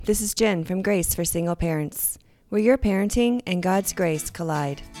This is Jen from Grace for Single Parents, where your parenting and God's grace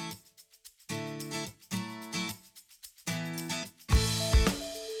collide.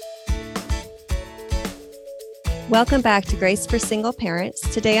 Welcome back to Grace for Single Parents.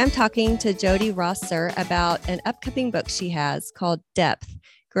 Today I'm talking to Jody Rosser about an upcoming book she has called Depth,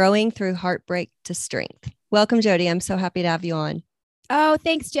 Growing Through Heartbreak to Strength. Welcome, Jody. I'm so happy to have you on. Oh,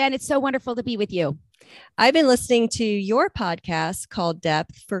 thanks, Jen. It's so wonderful to be with you. I've been listening to your podcast called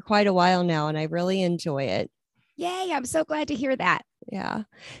Depth for quite a while now, and I really enjoy it. Yay. I'm so glad to hear that. Yeah.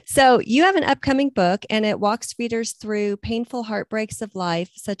 So you have an upcoming book, and it walks readers through painful heartbreaks of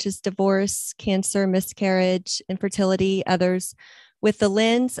life, such as divorce, cancer, miscarriage, infertility, others, with the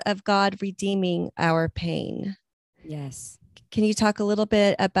lens of God redeeming our pain. Yes. Can you talk a little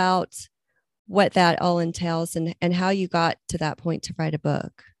bit about what that all entails and how you got to that point to write a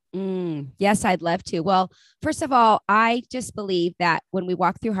book? Yes, I'd love to. Well, first of all, I just believe that when we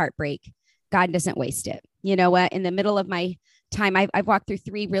walk through heartbreak, God doesn't waste it. You know what? In the middle of my time, I've walked through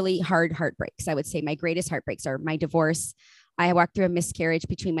 3 really hard heartbreaks. I would say my greatest heartbreaks are my divorce. I walked through a miscarriage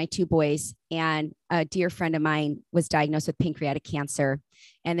between my 2 boys, and a dear friend of mine was diagnosed with pancreatic cancer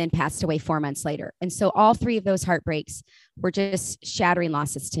and then passed away 4 months later. And so all 3 of those heartbreaks were just shattering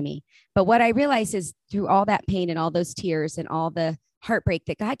losses to me. But what I realized is through all that pain and all those tears and all the heartbreak,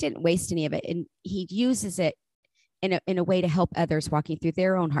 that God didn't waste any of it. And he uses it in a way to help others walking through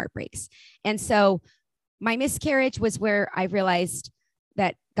their own heartbreaks. And so my miscarriage was where I realized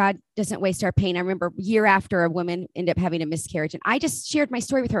that God doesn't waste our pain. I remember a year after a woman ended up having a miscarriage, and I just shared my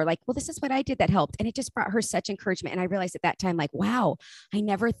story with her, like, well, this is what I did that helped. And it just brought her such encouragement. And I realized at that time, like, wow, I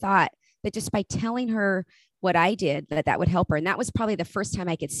never thought that just by telling her what I did, that would help her. And that was probably the first time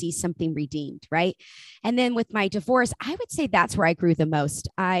I could see something redeemed. Right. And then with my divorce, I would say that's where I grew the most.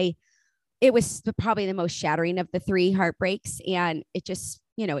 It was probably the most shattering of the 3 heartbreaks. And it just,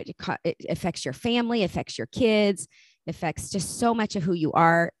 it affects your family, affects your kids, affects just so much of who you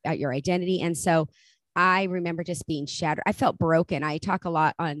are, your identity. And so I remember just being shattered. I felt broken. I talk a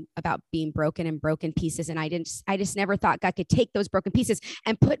lot about being broken and broken pieces. And I just never thought God could take those broken pieces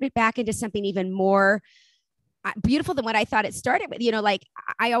and put it back into something even more beautiful than what I thought it started with. Like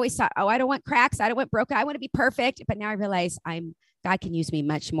I always thought, oh, I don't want cracks. I don't want broken. I want to be perfect. But now I realize God can use me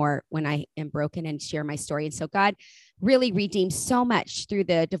much more when I am broken and share my story. And so God really redeemed so much through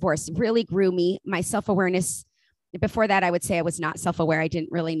the divorce, really grew me, my self-awareness. Before that, I would say I was not self-aware. I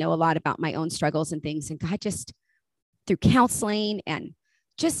didn't really know a lot about my own struggles and things. And God just, through counseling and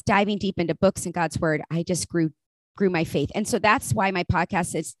just diving deep into books and God's word, I just grew my faith. And so that's why my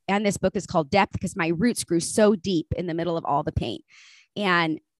podcast is, and this book is called Depth, because my roots grew so deep in the middle of all the pain.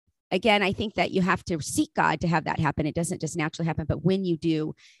 And again, I think that you have to seek God to have that happen. It doesn't just naturally happen, but when you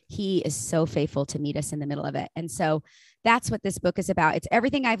do, he is so faithful to meet us in the middle of it. And so that's what this book is about. It's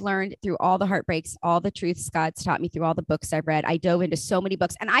everything I've learned through all the heartbreaks, all the truths God's taught me through all the books I've read. I dove into so many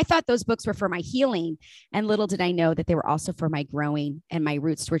books, and I thought those books were for my healing. And little did I know that they were also for my growing, and my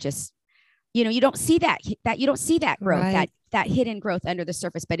roots were just, you don't see that you don't see that growth, Right. that hidden growth under the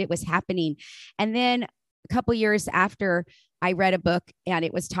surface, but it was happening. And then a couple years after, I read a book and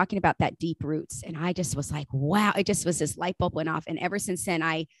it was talking about that deep roots. And I just was like, wow, it just was this light bulb went off. And ever since then,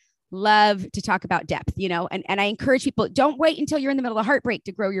 I love to talk about depth, and I encourage people, don't wait until you're in the middle of heartbreak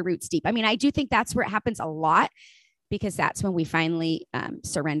to grow your roots deep. I mean, I do think that's where it happens a lot, because that's when we finally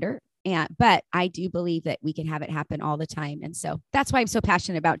surrender. But I do believe that we can have it happen all the time. And so that's why I'm so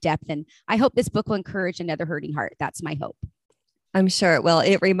passionate about depth. And I hope this book will encourage another hurting heart. That's my hope. I'm sure it will.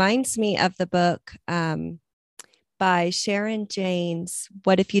 It reminds me of the book by Sharon James,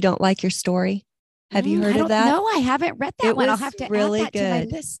 What If You Don't Like Your Story? Have you heard of that? No, I haven't read that one. I'll have to really add that to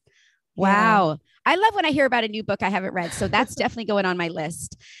my list. Wow. Yeah. I love when I hear about a new book I haven't read. So that's definitely going on my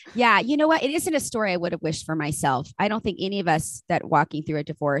list. Yeah. You know what? It isn't a story I would have wished for myself. I don't think any of us that walking through a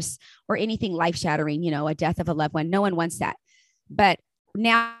divorce or anything life shattering, a death of a loved one, no one wants that. But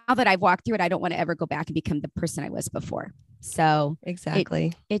now that I've walked through it, I don't want to ever go back and become the person I was before. So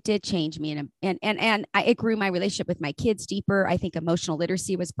exactly, it did change me, and it grew my relationship with my kids deeper. I think emotional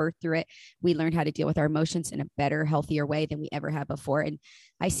literacy was birthed through it. We learned how to deal with our emotions in a better, healthier way than we ever have before. And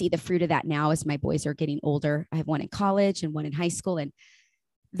I see the fruit of that now as my boys are getting older. I have one in college and one in high school, and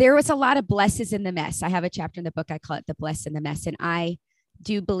there was a lot of blesses in the mess. I have a chapter in the book, I call it The Bless in the Mess. And I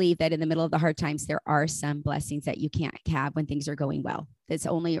do believe that in the middle of the hard times, there are some blessings that you can't have when things are going well. It's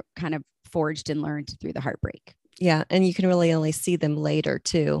only kind of forged and learned through the heartbreak. Yeah. And you can really only see them later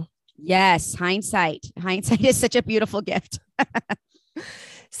too. Yes. Hindsight is such a beautiful gift.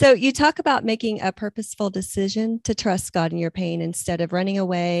 So you talk about making a purposeful decision to trust God in your pain instead of running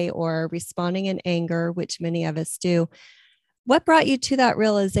away or responding in anger, which many of us do. What brought you to that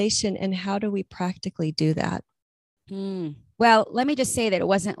realization, and how do we practically do that? Well, let me just say that it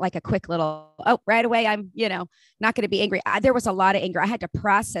wasn't like a quick little, oh, right away, I'm, not going to be angry. There was a lot of anger. I had to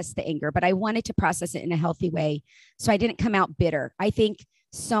process the anger, but I wanted to process it in a healthy way. So I didn't come out bitter. I think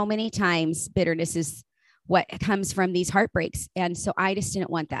so many times bitterness is what comes from these heartbreaks. And so I just didn't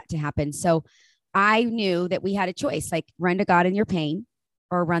want that to happen. So I knew that we had a choice, like run to God in your pain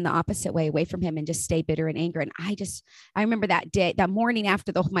or run the opposite way away from him and just stay bitter and angry. And I remember that day, that morning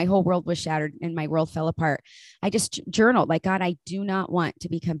after my whole world was shattered and my world fell apart, I just journaled like, God, I do not want to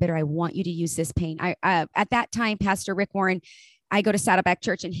become bitter. I want you to use this pain. At that time, Pastor Rick Warren, I go to Saddleback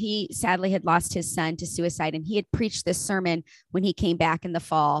Church, and he sadly had lost his son to suicide. And he had preached this sermon when he came back in the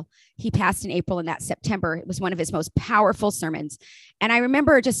fall. He passed in April, and that September, it was one of his most powerful sermons. And I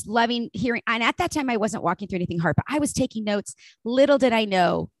remember just loving hearing, and at that time I wasn't walking through anything hard, but I was taking notes. Little did I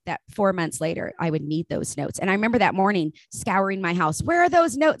know that 4 months later, I would need those notes. And I remember that morning scouring my house. Where are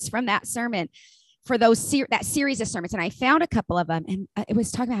those notes from that sermon? For that series of sermons. And I found a couple of them, and it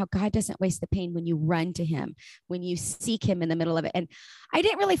was talking about how God doesn't waste the pain when you run to him, when you seek him in the middle of it. And I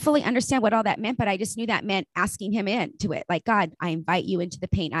didn't really fully understand what all that meant, but I just knew that meant asking him into it. Like, God, I invite you into the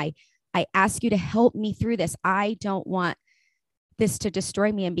pain. I ask you to help me through this. I don't want this to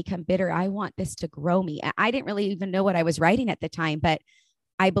destroy me and become bitter. I want this to grow me. I didn't really even know what I was writing at the time, but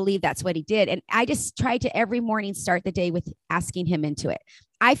I believe that's what he did. And I just tried to every morning start the day with asking him into it.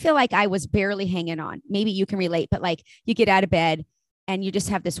 I feel like I was barely hanging on. Maybe you can relate, but like you get out of bed and you just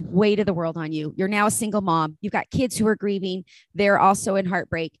have this weight of the world on you. You're now a single mom. You've got kids who are grieving. They're also in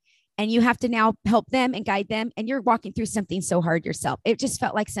heartbreak, and you have to now help them and guide them. And you're walking through something so hard yourself. It just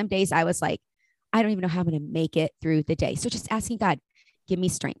felt like some days I was like, I don't even know how I'm going to make it through the day. So just asking God, give me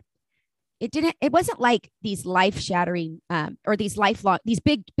strength. It wasn't like these life shattering or these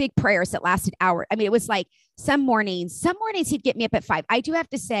big prayers that lasted hours. I mean, it was like some mornings he'd get me up at 5. I do have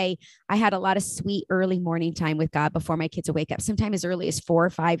to say I had a lot of sweet early morning time with God before my kids would wake up, sometimes as early as 4 or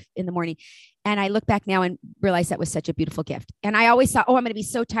 5 in the morning. And I look back now and realize that was such a beautiful gift. And I always thought, oh, I'm going to be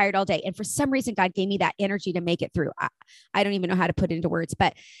so tired all day. And for some reason, God gave me that energy to make it through. I don't even know how to put it into words,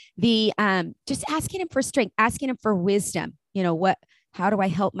 but the just asking him for strength, asking him for wisdom, how do I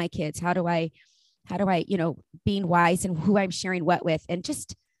help my kids? How do I, being wise and who I'm sharing what with, and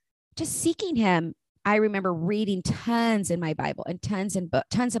just seeking him. I remember reading tons in my Bible and tons of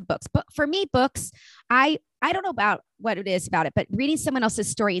books. But for me, books, I don't know about what it is about it, but reading someone else's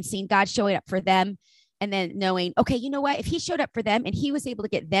story and seeing God showing up for them, and then knowing, okay, you know what? If he showed up for them and he was able to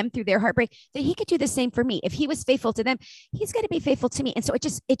get them through their heartbreak, then he could do the same for me. If he was faithful to them, he's going to be faithful to me. And so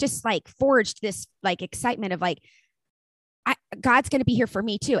it just like forged this like excitement of like, God's going to be here for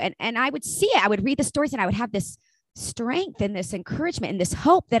me too. And I would see it. I would read the stories, and I would have this strength and this encouragement and this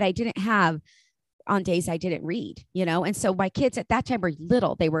hope that I didn't have on days I didn't read, And so my kids at that time were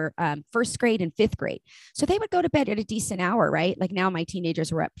little. They were first grade and fifth grade. So they would go to bed at a decent hour, right? Like now my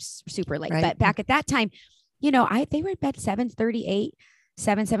teenagers were up super late, right. But back at that time, they were in bed 7:38,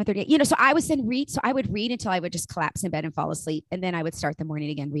 7:38, so I was then read. So I would read until I would just collapse in bed and fall asleep. And then I would start the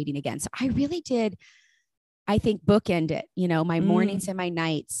morning again, reading again. So I really did, I think, bookend it, my mornings and my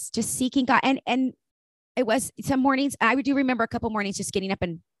nights, just seeking God. And it was some mornings, I do remember a couple mornings just getting up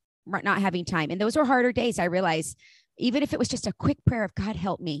and not having time. And those were harder days. I realized, even if it was just a quick prayer of God,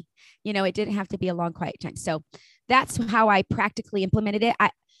 help me, it didn't have to be a long, quiet time. So that's how I practically implemented it.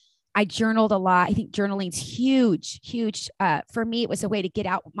 I journaled a lot. I think journaling's huge. For me, it was a way to get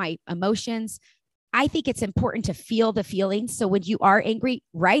out my emotions. I think it's important to feel the feelings. So when you are angry,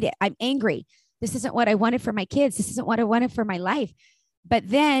 write it. I'm angry. This isn't what I wanted for my kids. This isn't what I wanted for my life. But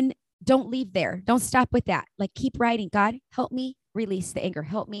then don't leave there. Don't stop with that. Like, keep writing. God, help me release the anger.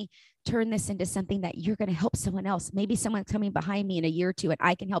 Help me turn this into something that you're going to help someone else. Maybe someone's coming behind me in a year or two and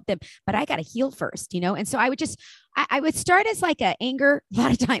I can help them, but I got to heal first, And so I would start as like a anger, a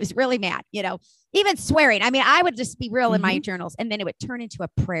lot of times really mad, even swearing. I mean, I would just be real in my journals, and then it would turn into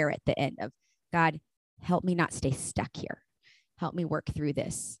a prayer at the end of, God, help me not stay stuck here. Help me work through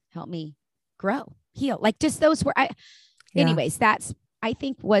this. Help me grow, heal. Like, just those were anyways, that's, I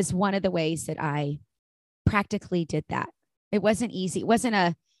think, was one of the ways that I practically did that. It wasn't easy. It wasn't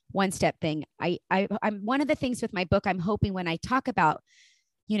a one-step thing. I'm one of the things with my book, I'm hoping when I talk about,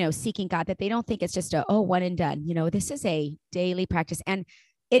 seeking God, that they don't think it's just one and done. This is a daily practice. And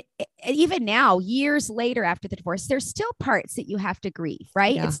it even now, years later after the divorce, there's still parts that you have to grieve,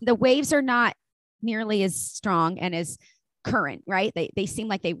 right? Yeah. The waves are not nearly as strong and as current, right? They seem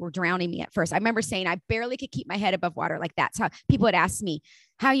like they were drowning me at first. I remember saying I barely could keep my head above water. Like, that's how people would ask me,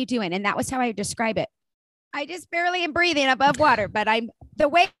 how you doing? And that was how I would describe it. I just barely am breathing above water, but the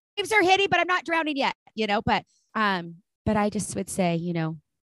waves are hitting, but I'm not drowning yet, but But I just would say,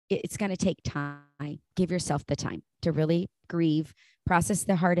 it's going to take time. Give yourself the time to really grieve, process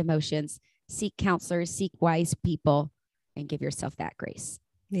the hard emotions, seek counselors, seek wise people, and give yourself that grace.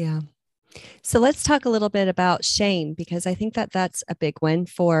 Yeah. So let's talk a little bit about shame, because I think that that's a big one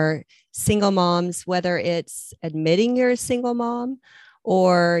for single moms, whether it's admitting you're a single mom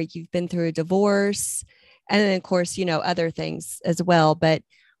or you've been through a divorce. And then, of course, other things as well. But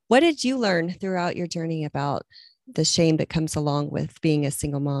what did you learn throughout your journey about the shame that comes along with being a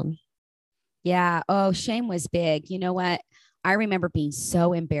single mom? Yeah. Oh, shame was big. You know what? I remember being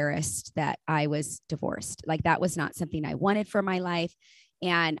so embarrassed that I was divorced. Like that was not something I wanted for my life.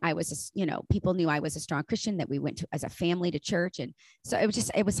 And I was, people knew I was a strong Christian, that we went to as a family to church. And so it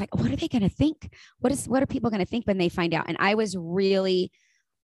was like, what are they going to think? What are people going to think when they find out? And I was really,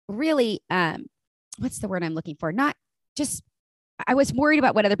 really, what's the word I'm looking for? Not just, I was worried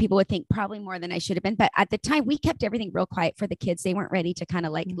about what other people would think, probably more than I should have been. But at the time, we kept everything real quiet for the kids. They weren't ready to kind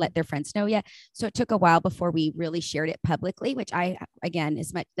of like let their friends know yet. So it took a while before we really shared it publicly, which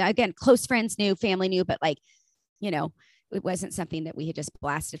close friends knew, family knew, but it wasn't something that we had just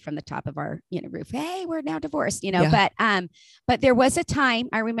blasted from the top of our, roof. Hey, we're now divorced, Yeah. but there was a time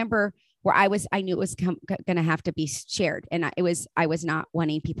I remember where I knew it was going to have to be shared. And I was not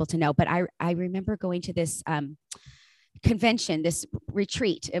wanting people to know, but I remember going to this, convention, this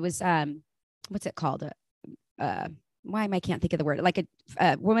retreat. It was, what's it called? I can't think of the word, like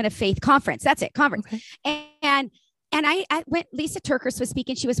a Woman of Faith conference. That's it. Conference. Okay. And I went, Lisa TerKeurst was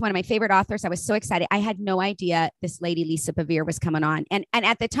speaking. She was one of my favorite authors. I was so excited. I had no idea this lady, Lisa Bevere, was coming on. And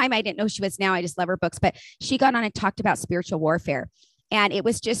at the time, I didn't know she was. Now I just love her books, but she got on and talked about spiritual warfare. And it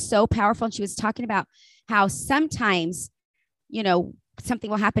was just so powerful. And she was talking about how sometimes, something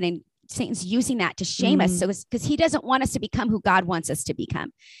will happen and Satan's using that to shame us. So because he doesn't want us to become who God wants us to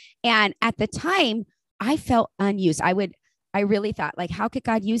become. And at the time, I felt unused. I really thought, like, how could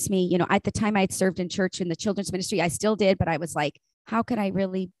God use me? At the time I had served in church in the children's ministry. I still did, but I was like, how could I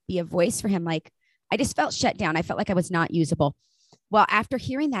really be a voice for him? Like, I just felt shut down. I felt like I was not usable. Well, after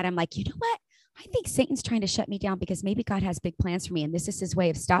hearing that, I'm like, you know what? I think Satan's trying to shut me down because maybe God has big plans for me and this is his way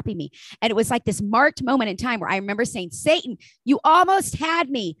of stopping me. And it was like this marked moment in time where I remember saying, Satan, you almost had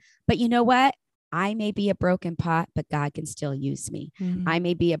me, but you know what? I may be a broken pot, but God can still use me. Mm-hmm. I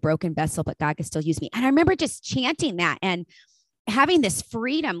may be a broken vessel, but God can still use me. And I remember just chanting that and having this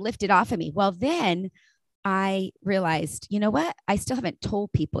freedom lifted off of me. Well, then I realized, you know what? I still haven't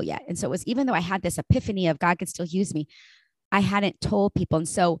told people yet. And so it was, even though I had this epiphany of God can still use me, I hadn't told people. And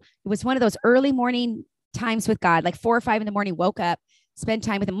so it was one of those early morning times with God, like 4 or 5 in the morning, woke up, spend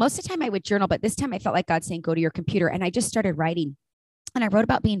time with him. Most of the time I would journal, but this time I felt like God saying, go to your computer. And I just started writing. And I wrote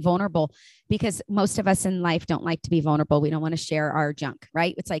about being vulnerable because most of us in life don't like to be vulnerable. We don't want to share our junk,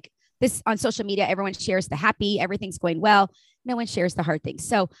 right? It's like this on social media, everyone shares the happy, everything's going well. No one shares the hard things.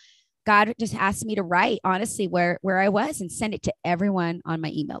 So God just asked me to write honestly where I was and send it to everyone on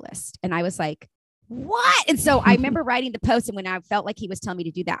my email list. And I was like, what? And so I remember writing the post. And when I felt like he was telling me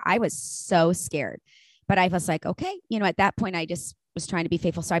to do that, I was so scared. But I was like, okay, at that point, I just was trying to be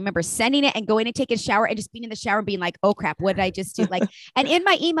faithful. So I remember sending it and going and taking a shower and just being in the shower and being like, oh crap, what did I just do? Like, and in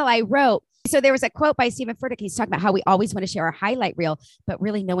my email, I wrote, so there was a quote by Stephen Furtick. He's talking about how we always want to share our highlight reel, but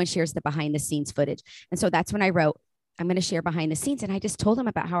really no one shares the behind the scenes footage. And so that's when I wrote, I'm going to share behind the scenes. And I just told him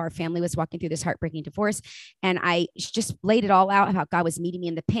about how our family was walking through this heartbreaking divorce. And I just laid it all out, how God was meeting me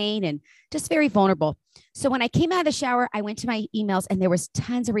in the pain and just very vulnerable. So when I came out of the shower, I went to my emails and there was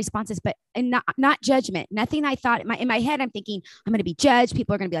tons of responses, but not judgment, nothing. I thought in my head, I'm thinking I'm going to be judged.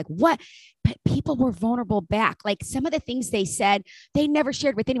 People are going to be like, what? But people were vulnerable back. Like some of the things they said, they never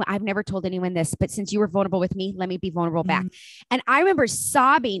shared with anyone. I've never told anyone this, but since you were vulnerable with me, let me be vulnerable back. And I remember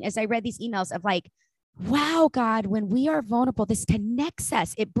sobbing as I read these emails of like, wow, God, when we are vulnerable, this connects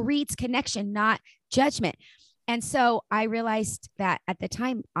us. It breeds connection, not judgment. And so I realized that at the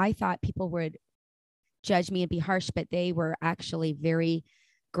time I thought people would judge me and be harsh, but they were actually very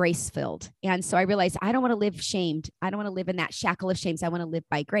grace-filled. And so I realized I don't want to live shamed. I don't want to live in that shackle of shames. I want to live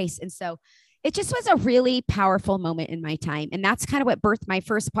by grace. And so it just was a really powerful moment in my time. And that's kind of what birthed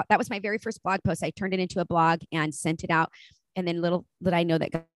that was my very first blog post. I turned it into a blog and sent it out. And then little did I know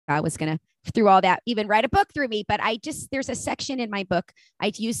that God was going to, through all that, even write a book through me. But there's a section in my book.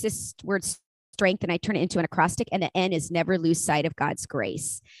 I use this word strength and I turn it into an acrostic, and the N is never lose sight of God's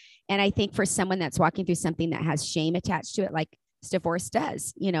grace. And I think for someone that's walking through something that has shame attached to it, like divorce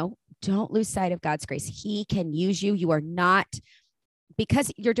does, don't lose sight of God's grace. He can use you. You are not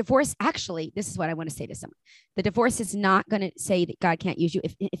because your divorce, actually, this is what I want to say to someone. The divorce is not going to say that God can't use you.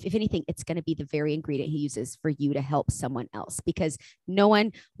 If anything, it's going to be the very ingredient he uses for you to help someone else, because no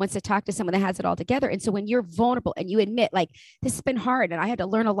one wants to talk to someone that has it all together. And so when you're vulnerable and you admit, like, this has been hard and I had to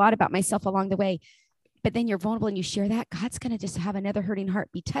learn a lot about myself along the way, but then you're vulnerable and you share that, God's going to just have another hurting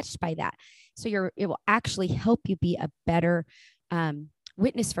heart be touched by that. So it will actually help you be a better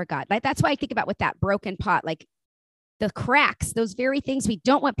witness for God. Like, that's why I think about with that broken pot, like the cracks, those very things we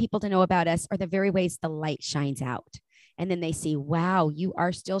don't want people to know about us are the very ways the light shines out. And then they see, wow, you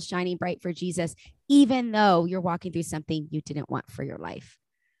are still shining bright for Jesus, even though you're walking through something you didn't want for your life.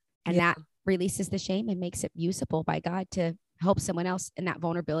 And that releases the shame and makes it usable by God to help someone else. And that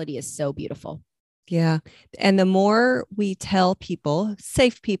vulnerability is so beautiful. Yeah. And the more we tell people,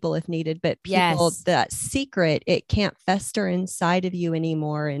 safe people if needed, but people, that secret, it can't fester inside of you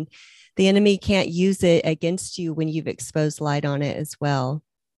anymore. And the enemy can't use it against you when you've exposed light on it as well.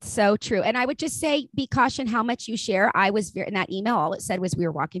 So true. And I would just say, be caution how much you share. I was in that email, all it said was we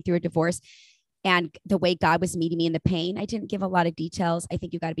were walking through a divorce and the way God was meeting me in the pain. I didn't give a lot of details. I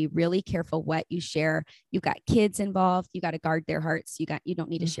think you got to be really careful what you share. You got kids involved. You got to guard their hearts. You don't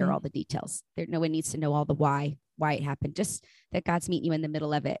need to share all the details. No one needs to know all the why it happened. Just that God's meeting you in the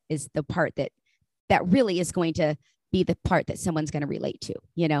middle of it is the part that really is going to be the part that someone's going to relate to,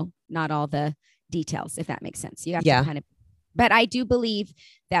 not all the details, if that makes sense. You have to kind of, but I do believe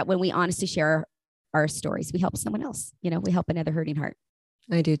that when we honestly share our stories, we help someone else, we help another hurting heart.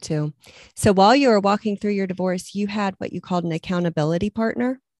 I do too. So while you were walking through your divorce, you had what you called an accountability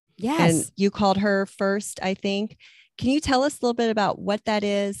partner. Yes. And you called her first, I think. Can you tell us a little bit about what that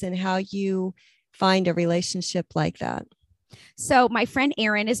is and how you find a relationship like that? So my friend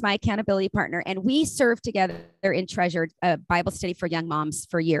Erin is my accountability partner, and we served together in Treasured, a Bible study for young moms,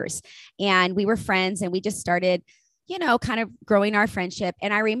 for years. And we were friends, and we just started, kind of growing our friendship.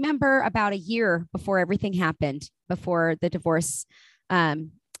 And I remember about a year before everything happened, before the divorce,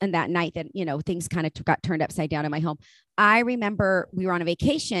 and that night that, things kind of got turned upside down in my home. I remember we were on a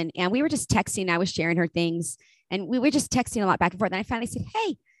vacation and we were just texting. I was sharing her things and we were just texting a lot back and forth. And I finally said,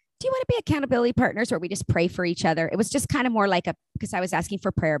 hey, do you want to be accountability partners where we just pray for each other? It was just kind of more like because I was asking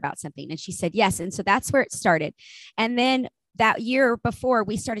for prayer about something. And she said, yes. And so that's where it started. And then that year before,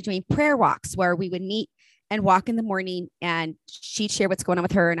 we started doing prayer walks where we would meet and walk in the morning, and she'd share what's going on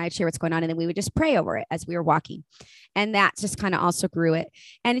with her and I'd share what's going on. And then we would just pray over it as we were walking. And that just kind of also grew it.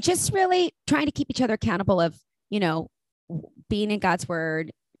 And it just really trying to keep each other accountable of, being in God's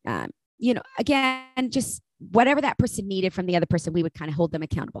word, again, just whatever that person needed from the other person, we would kind of hold them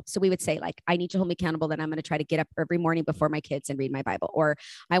accountable. So we would say, like, I need you to hold me accountable that I'm going to try to get up every morning before my kids and read my Bible. Or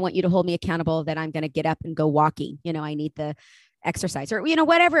I want you to hold me accountable that I'm going to get up and go walking. I need the exercise, or,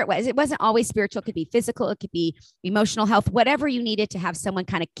 whatever it was. It wasn't always spiritual. It could be physical. It could be emotional health, whatever you needed to have someone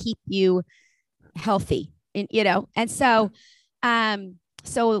kind of keep you healthy. And, and so,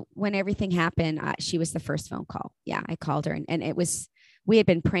 so when everything happened, she was the first phone call. Yeah. I called her and it was, we had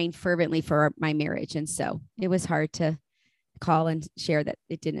been praying fervently for my marriage. And so it was hard to call and share that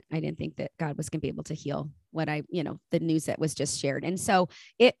I didn't think that God was going to be able to heal what the news that was just shared. And so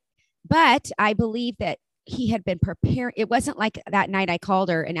but I believe that he had been preparing. It wasn't like that night I called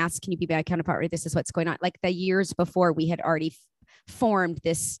her and asked, can you be my counterpart? This is what's going on. Like the years before, we had already formed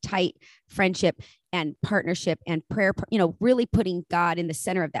this tight friendship and partnership and prayer, really putting God in the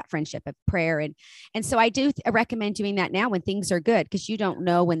center of that friendship of prayer. And so I do recommend doing that now when things are good, because you don't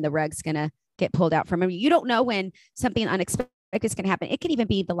know when the rug's going to get pulled out from you. You don't know when something unexpected is going to happen. It could even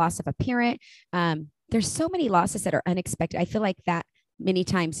be the loss of a parent. There's so many losses that are unexpected. I feel like that many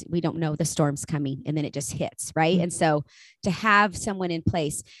times we don't know the storm's coming and then it just hits. Right. Mm-hmm. And so to have someone in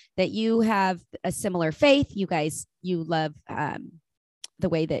place that you have a similar faith, you love the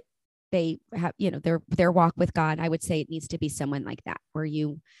way that they have, their walk with God. I would say it needs to be someone like that, where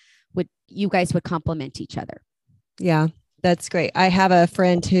you guys would complement each other. Yeah, that's great. I have a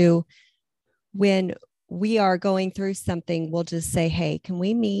friend who, when we are going through something, we'll just say, hey, can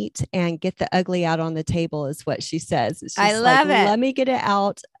we meet and get the ugly out on the table, is what she says. It's just I love it. Let me get it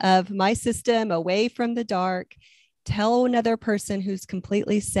out of my system, away from the dark, tell another person who's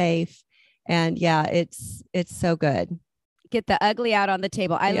completely safe. And yeah, it's so good. Get the ugly out on the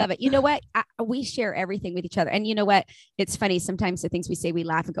table. I love it. You know what? We share everything with each other. And you know what? It's funny. Sometimes the things we say, we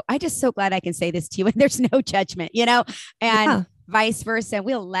laugh and go, I'm just so glad I can say this to you. And there's no judgment, and vice versa.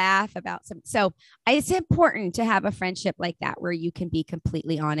 We'll laugh about some. So it's important to have a friendship like that, where you can be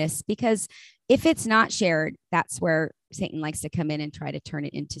completely honest, because if it's not shared, that's where Satan likes to come in and try to turn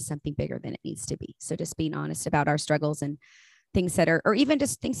it into something bigger than it needs to be. So just being honest about our struggles and things that are, or even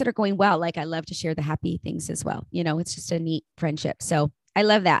just things that are going well. Like I love to share the happy things as well. It's just a neat friendship. So I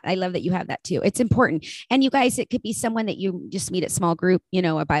love that. I love that you have that too. It's important. And you guys, it could be someone that you just meet at small group,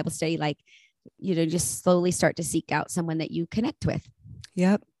 a Bible study, like, just slowly start to seek out someone that you connect with.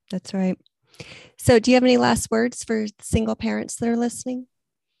 Yep, that's right. So do you have any last words for single parents that are listening?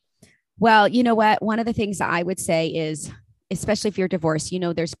 Well, you know what? One of the things that I would say is, especially if you're divorced,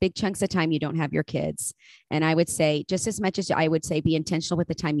 there's big chunks of time you don't have your kids. And I would say, just as much as I would say, be intentional with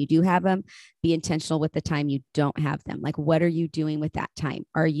the time you do have them, be intentional with the time you don't have them. Like, what are you doing with that time?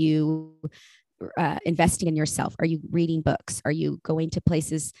 Are you investing in yourself? Are you reading books? Are you going to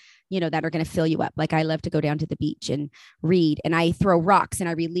places, that are going to fill you up? Like I love to go down to the beach and read, and I throw rocks and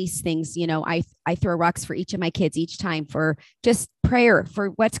I release things. I throw rocks for each of my kids each time for just prayer for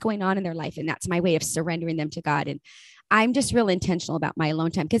what's going on in their life. And that's my way of surrendering them to God. And I'm just real intentional about my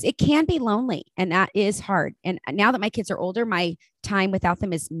alone time because it can be lonely and that is hard. And now that my kids are older, my time without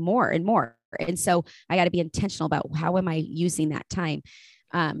them is more and more. And so I got to be intentional about how am I using that time?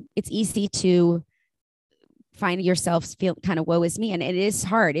 It's easy to find yourself feel kind of woe is me. And it is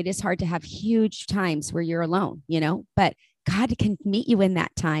hard. It is hard to have huge times where you're alone, but God can meet you in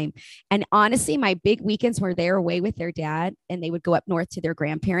that time. And honestly, my big weekends where they're away with their dad and they would go up north to their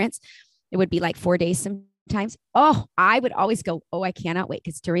grandparents, it would be like 4 days sometimes. Oh, I would always go, oh, I cannot wait.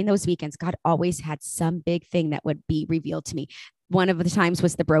 Because during those weekends, God always had some big thing that would be revealed to me. One of the times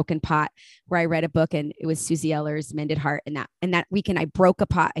was the broken pot, where I read a book and it was Susie Eller's Mended Heart. And that weekend I broke a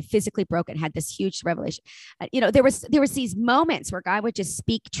pot. I physically broke it, had this huge revelation. There was these moments where God would just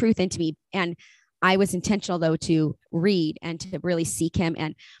speak truth into me. And I was intentional though to read and to really seek him.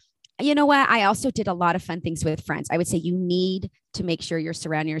 And you know what? I also did a lot of fun things with friends. I would say you need to make sure you're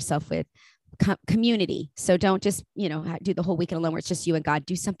surrounding yourself with community. So don't just, do the whole weekend alone where it's just you and God.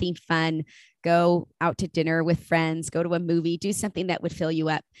 Do something fun, go out to dinner with friends, go to a movie, do something that would fill you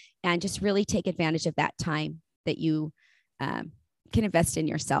up, and just really take advantage of that time that you can invest in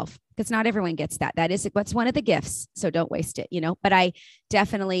yourself, because not everyone gets that. That is what's one of the gifts. So don't waste it, but I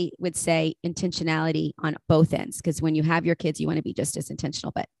definitely would say intentionality on both ends, because when you have your kids, you want to be just as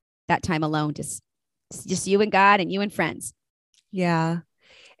intentional, but that time alone, just you and God and you and friends. Yeah.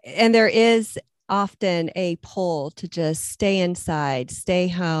 And there is often a pull to just stay inside, stay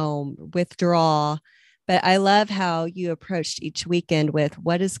home, withdraw. But I love how you approached each weekend with,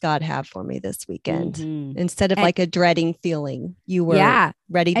 what does God have for me this weekend? Mm-hmm. Instead of like a dreading feeling, you were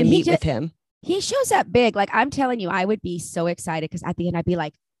ready to meet with him. He shows up big. Like I'm telling you, I would be so excited because at the end I'd be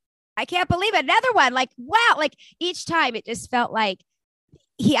like, I can't believe another one. Like, wow. Like each time it just felt like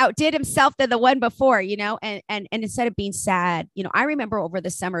he outdid himself than the one before, and instead of being sad, I remember over the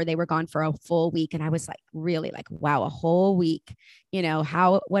summer, they were gone for a full week. And I was like, really like, wow, a whole week,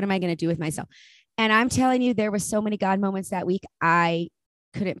 what am I going to do with myself? And I'm telling you, there was so many God moments that week. I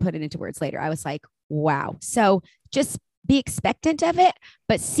couldn't put it into words later. I was like, wow. So just be expectant of it,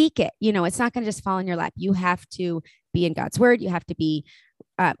 but seek it. It's not going to just fall in your lap. You have to be in God's word. You have to be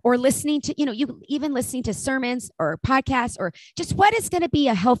or listening to, you even listening to sermons or podcasts, or just what is going to be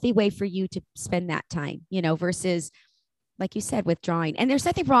a healthy way for you to spend that time, versus, like you said, withdrawing. And there's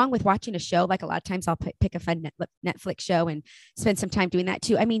nothing wrong with watching a show. Like a lot of times I'll pick a fun Netflix show and spend some time doing that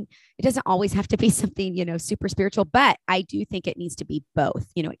too. I mean, it doesn't always have to be something, super spiritual, but I do think it needs to be both.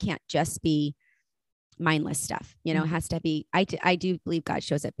 It can't just be mindless stuff, it has to be, I do believe God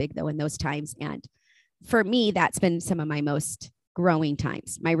shows up big though in those times. And for me, that's been some of my most growing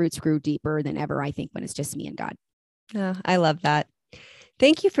times. My roots grew deeper than ever, I think, when it's just me and God. Oh, I love that.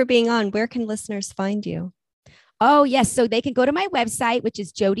 Thank you for being on. Where can listeners find you? Oh, yes. So they can go to my website, which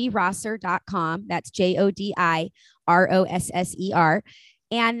is jodyrosser.com. That's JODIROSSER.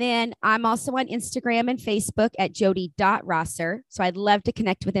 And then I'm also on Instagram and Facebook at jody.rosser. So I'd love to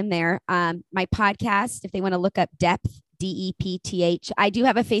connect with them there. My podcast, if they want to look up Depth, DEPTH. I do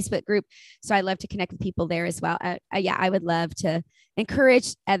have a Facebook group, so I love to connect with people there as well. I would love to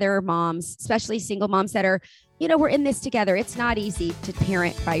encourage other moms, especially single moms that are, we're in this together. It's not easy to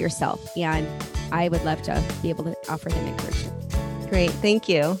parent by yourself, and I would love to be able to offer them encouragement. Great. Thank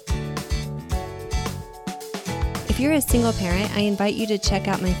you. If you're a single parent, I invite you to check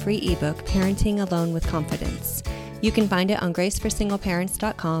out my free ebook, Parenting Alone with Confidence. You can find it on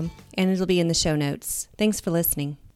graceforsingleparents.com, and it'll be in the show notes. Thanks for listening.